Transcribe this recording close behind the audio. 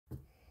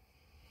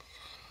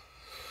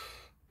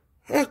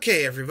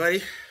Okay,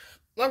 everybody.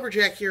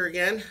 Lumberjack here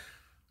again.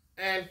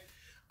 And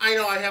I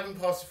know I haven't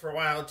posted for a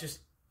while.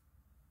 Just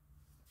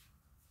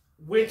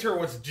winter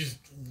was just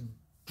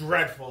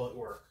dreadful at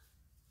work.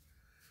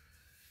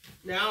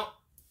 Now,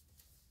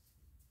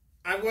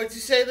 I'm going to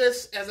say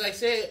this as I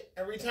say it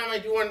every time I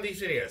do one of these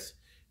videos.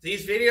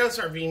 These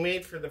videos are being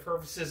made for the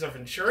purposes of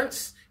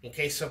insurance in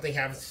case something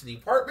happens to the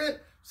apartment,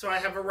 so I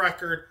have a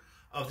record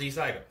of these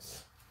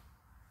items.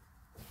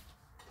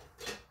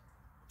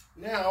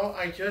 Now,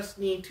 I just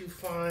need to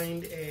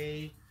find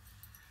a...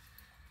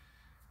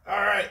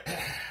 Alright.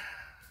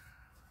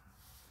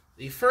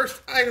 The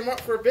first item up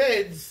for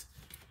bids.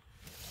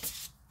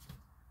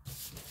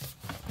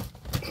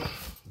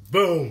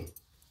 Boom.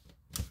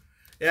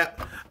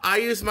 Yep. I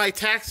used my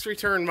tax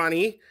return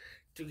money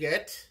to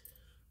get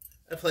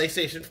a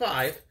PlayStation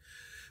 5.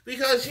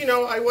 Because, you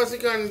know, I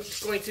wasn't going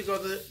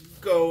to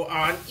go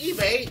on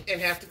eBay and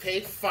have to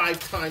pay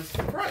 5 times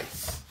the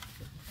price.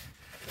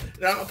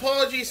 Now,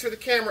 apologies for the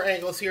camera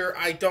angles here.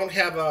 I don't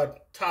have a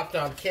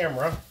top-down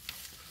camera.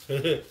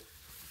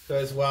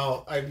 Because,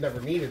 well, I've never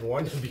needed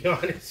one, to be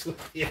honest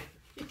with you.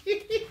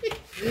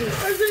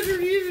 I've never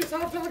needed a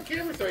top-down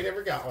camera, so I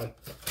never got one.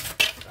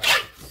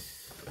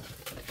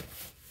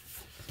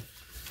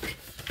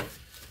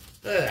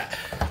 Look at that.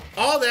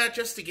 All that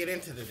just to get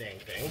into the dang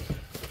thing.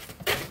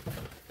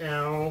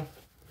 Now,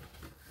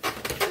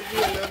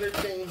 there's another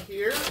thing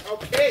here.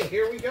 Okay,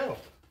 here we go.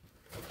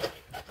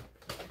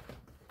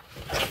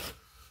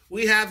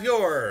 We have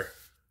your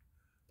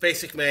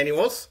basic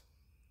manuals.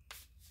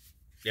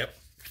 Yep.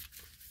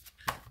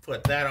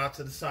 Put that off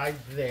to the side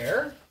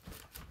there.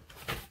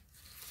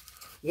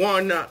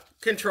 One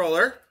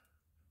controller,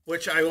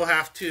 which I will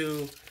have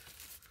to...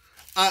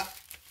 I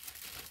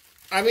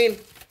mean,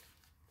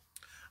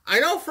 I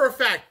know for a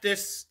fact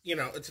this, you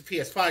know, it's a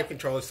PS5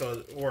 controller,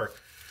 so it'll work.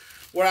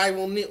 What I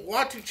will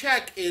want to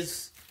check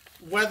is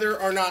whether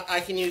or not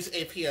I can use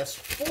a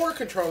PS4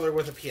 controller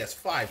with a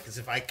PS5. Because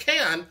if I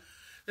can...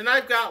 then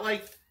I've got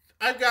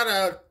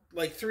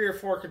like 3 or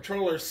 4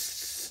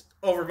 controllers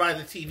over by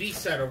the TV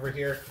set over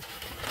here.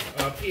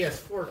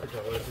 PS4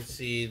 controllers. Let's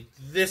see.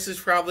 This is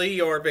probably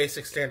your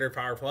basic standard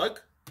power plug.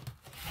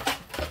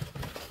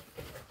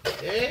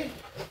 Okay.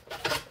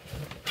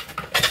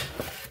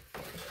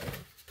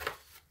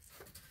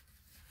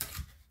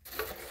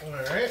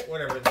 Alright,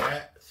 whatever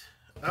that.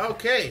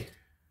 Okay.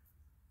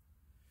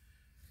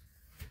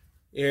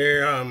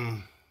 Your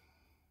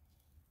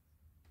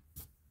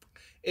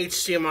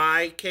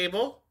HDMI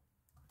cable,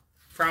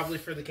 probably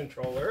for the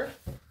controller.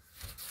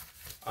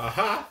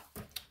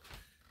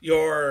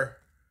 Your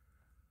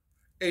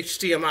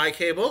HDMI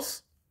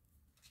cables.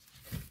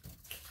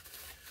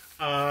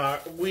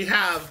 We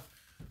have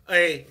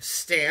a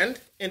stand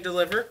and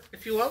deliver,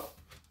 if you will.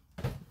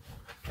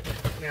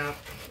 Now,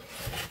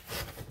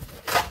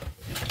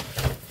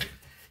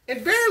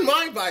 and bear in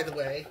mind, by the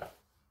way,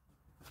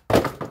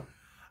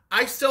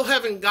 I still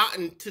haven't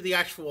gotten to the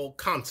actual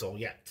console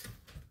yet.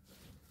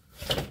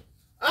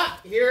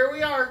 Here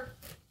we are.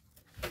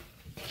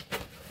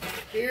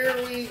 Here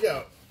we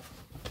go.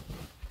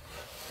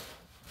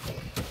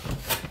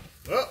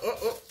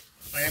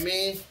 I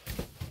mean,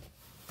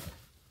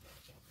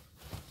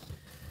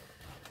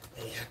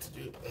 you have to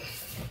do.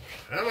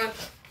 Come on,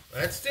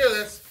 let's do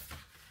this.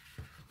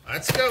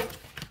 Let's go.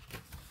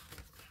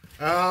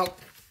 Oh,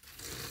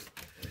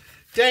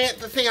 dang it!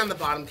 The thing on the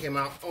bottom came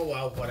out. Oh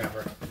well,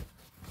 whatever.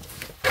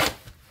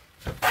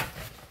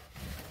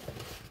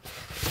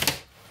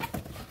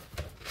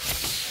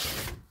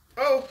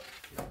 Oh,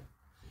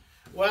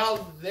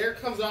 well, there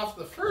comes off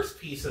the first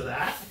piece of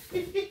that.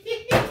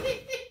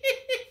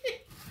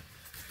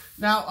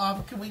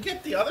 Now, can we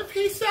get the other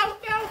piece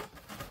out now?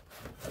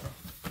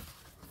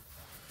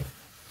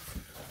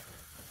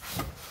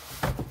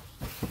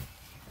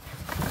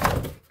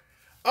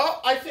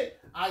 Oh,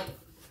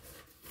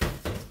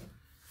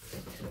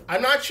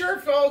 I'm not sure,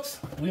 folks.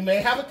 We may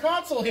have a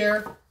console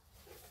here.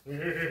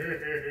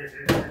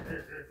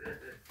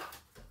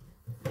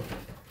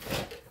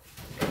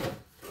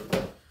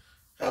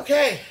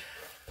 Okay.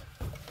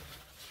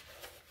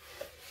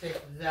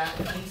 Take that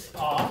piece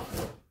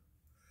off.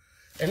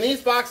 And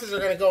these boxes are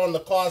going to go in the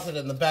closet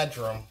in the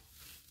bedroom.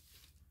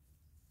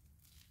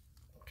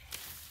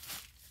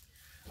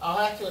 I'll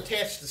have to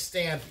attach the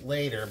stand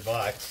later,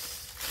 but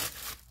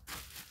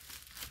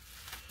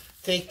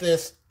take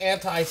this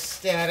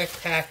anti-static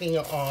packing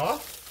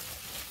off.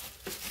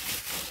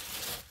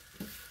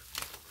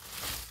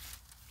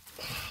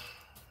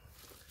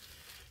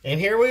 And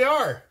here we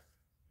are.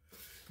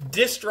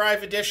 Disk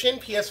drive edition,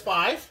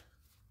 PS5.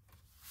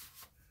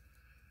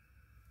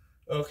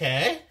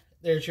 Okay,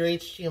 there's your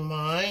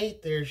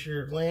HDMI, there's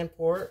your LAN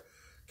port.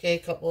 Okay, a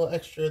couple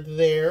extra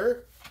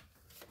there.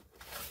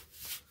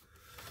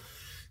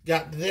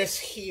 Got this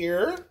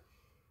here.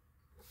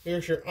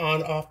 Here's your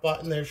on-off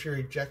button, there's your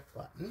eject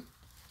button.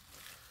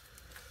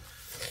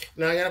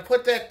 Now I'm going to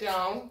put that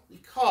down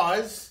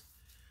because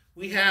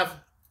we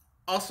have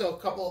also a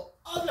couple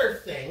other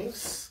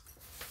things.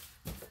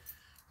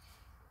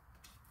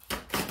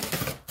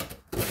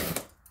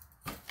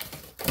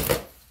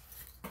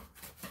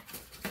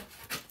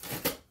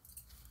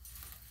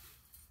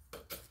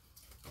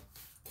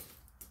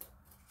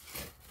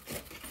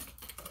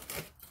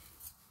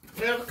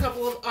 have a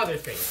couple of other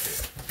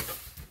things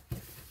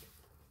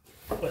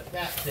here. Put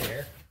that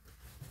there.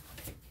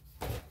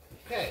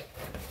 Okay.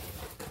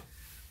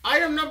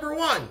 Item number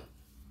 1.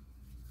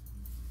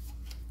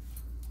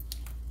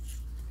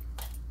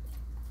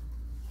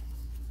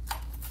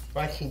 If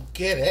I can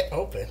get it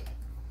open.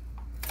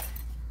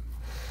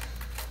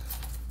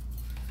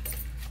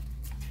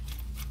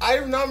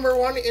 Item number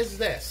 1 is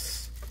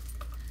this.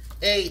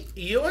 A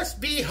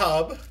USB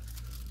hub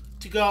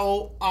to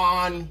go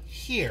on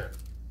here.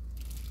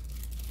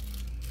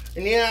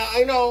 And yeah,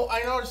 I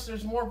noticed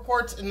there's more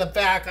ports in the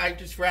back. I'd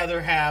just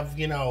rather have,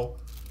 you know,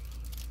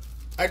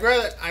 I'd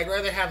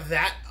rather have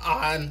that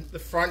on the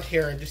front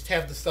here and just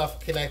have the stuff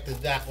connected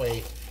that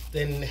way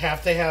than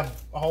have to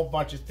have a whole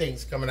bunch of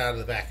things coming out of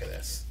the back of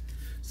this.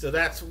 So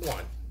that's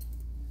 1.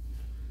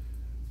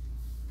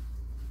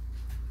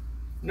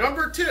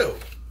 Number 2,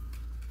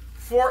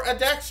 for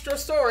extra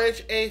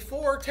storage, a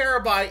 4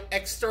 terabyte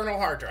external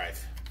hard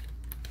drive.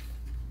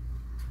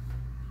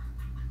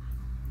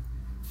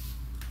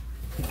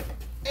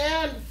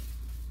 And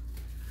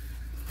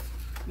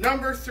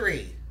number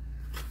 3,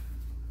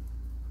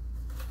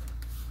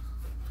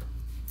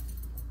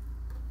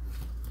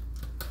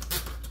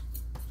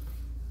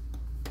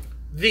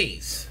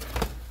 these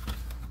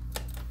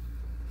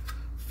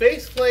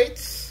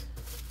faceplates.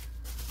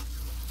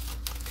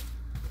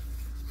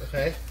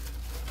 Okay,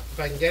 if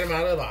I can get them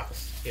out of the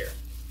box here.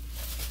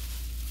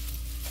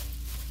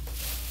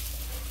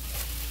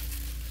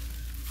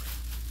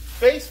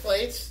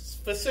 Faceplates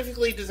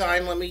specifically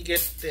designed. Let me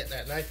get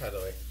that knife out of the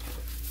way.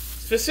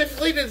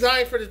 Specifically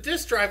designed for the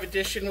disk drive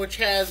edition, which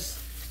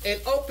has an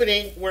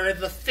opening where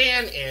the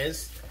fan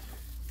is.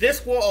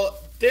 This will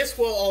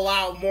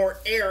allow more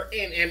air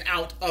in and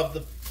out of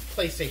the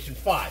PlayStation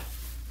 5.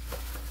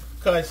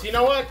 Because you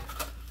know what?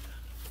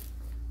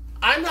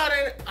 I'm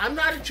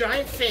not a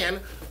giant fan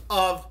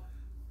of,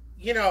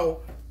 you know,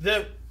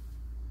 the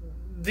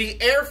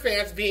air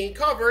fans being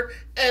covered,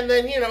 and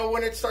then, you know,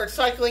 when it starts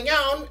cycling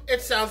out,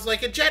 it sounds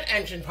like a jet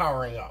engine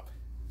powering up.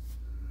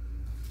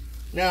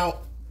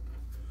 Now,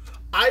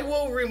 I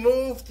will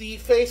remove the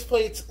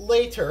faceplates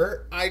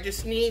later.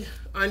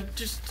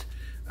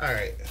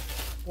 Alright.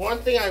 One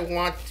thing I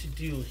want to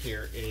do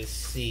here is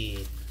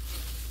see.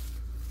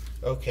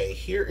 Okay,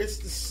 here is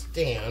the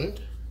stand.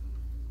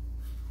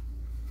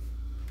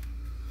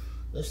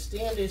 The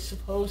stand is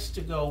supposed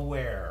to go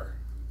where?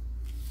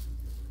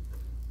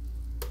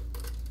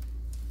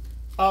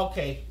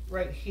 Okay,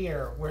 right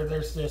here, where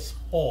there's this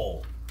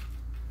hole.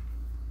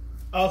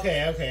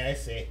 Okay, I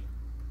see.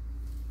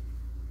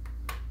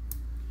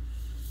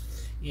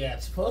 Yeah,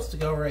 it's supposed to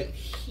go right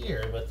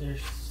here, but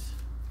there's...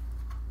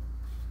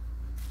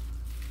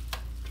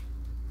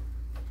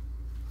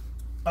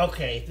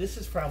 Okay, this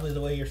is probably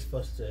the way you're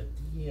supposed to...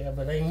 Yeah,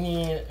 but I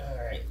mean...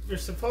 Alright,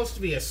 there's supposed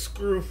to be a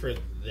screw for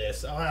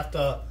this. I'll have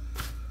to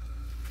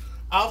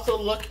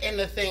look in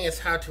the thing as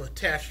how to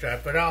attach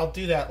that, but I'll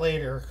do that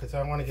later because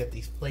I want to get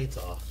these plates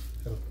off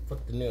and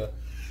put the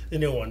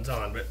new ones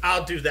on, but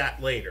I'll do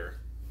that later.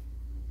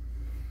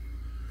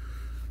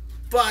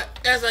 But,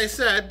 as I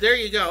said, there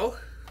you go.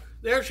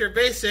 There's your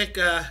basic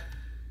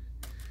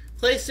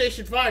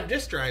PlayStation 5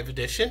 disk drive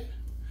edition.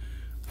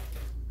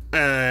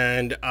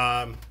 And,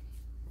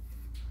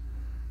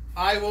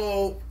 I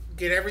will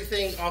get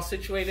everything all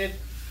situated.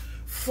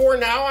 For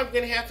now, I'm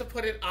going to have to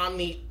put it on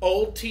the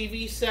old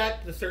TV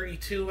set, the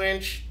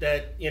 32-inch,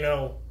 that, you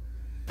know,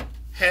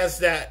 has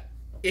that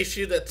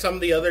issue that some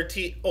of the other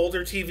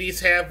older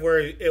TVs have where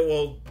it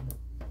will,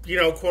 you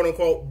know,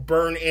 quote-unquote,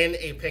 burn in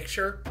a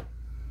picture.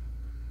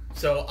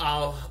 So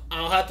I'll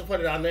have to put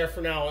it on there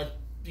for now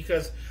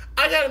because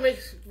I got to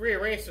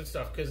rearrange some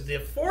stuff because the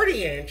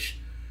 40-inch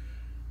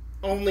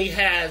only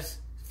has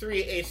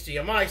 3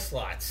 HDMI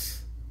slots.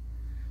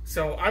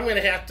 So I'm going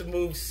to have to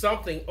move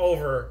something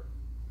over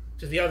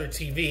to the other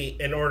TV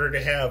in order to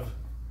have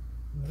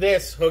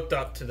this hooked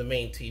up to the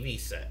main TV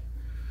set.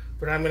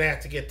 But I'm going to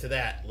have to get to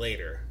that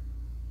later.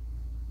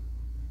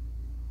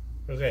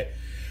 Okay.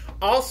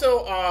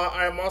 Also,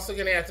 I'm also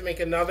going to have to make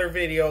another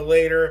video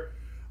later,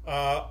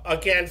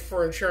 again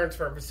for insurance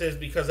purposes,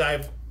 because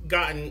I've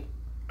gotten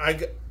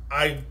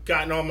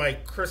all my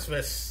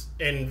Christmas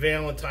and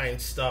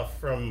Valentine's stuff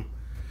from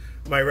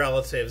my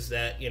relatives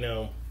that, you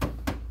know,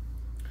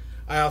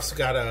 I also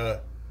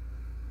gotta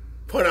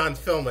put on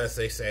film, as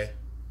they say.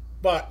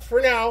 But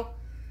for now,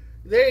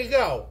 there you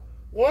go.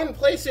 1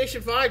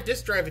 PlayStation 5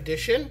 disk drive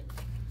edition,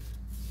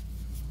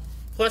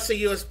 plus a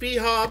USB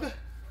hub,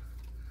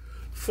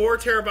 4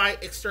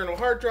 terabyte external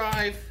hard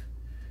drive,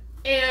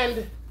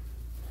 and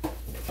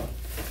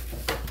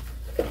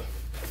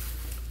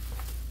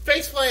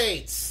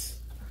faceplates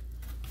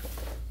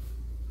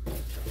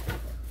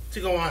to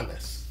go on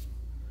this.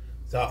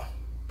 So,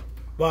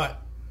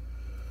 but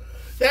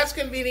that's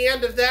going to be the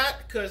end of that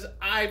because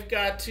I've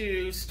got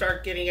to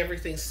start getting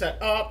everything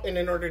set up. And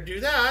in order to do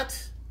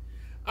that,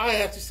 I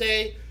have to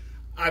say,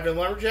 I've been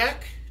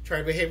Lumberjack. Try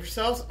to behave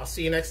yourselves. I'll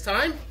see you next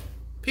time.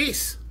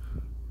 Peace.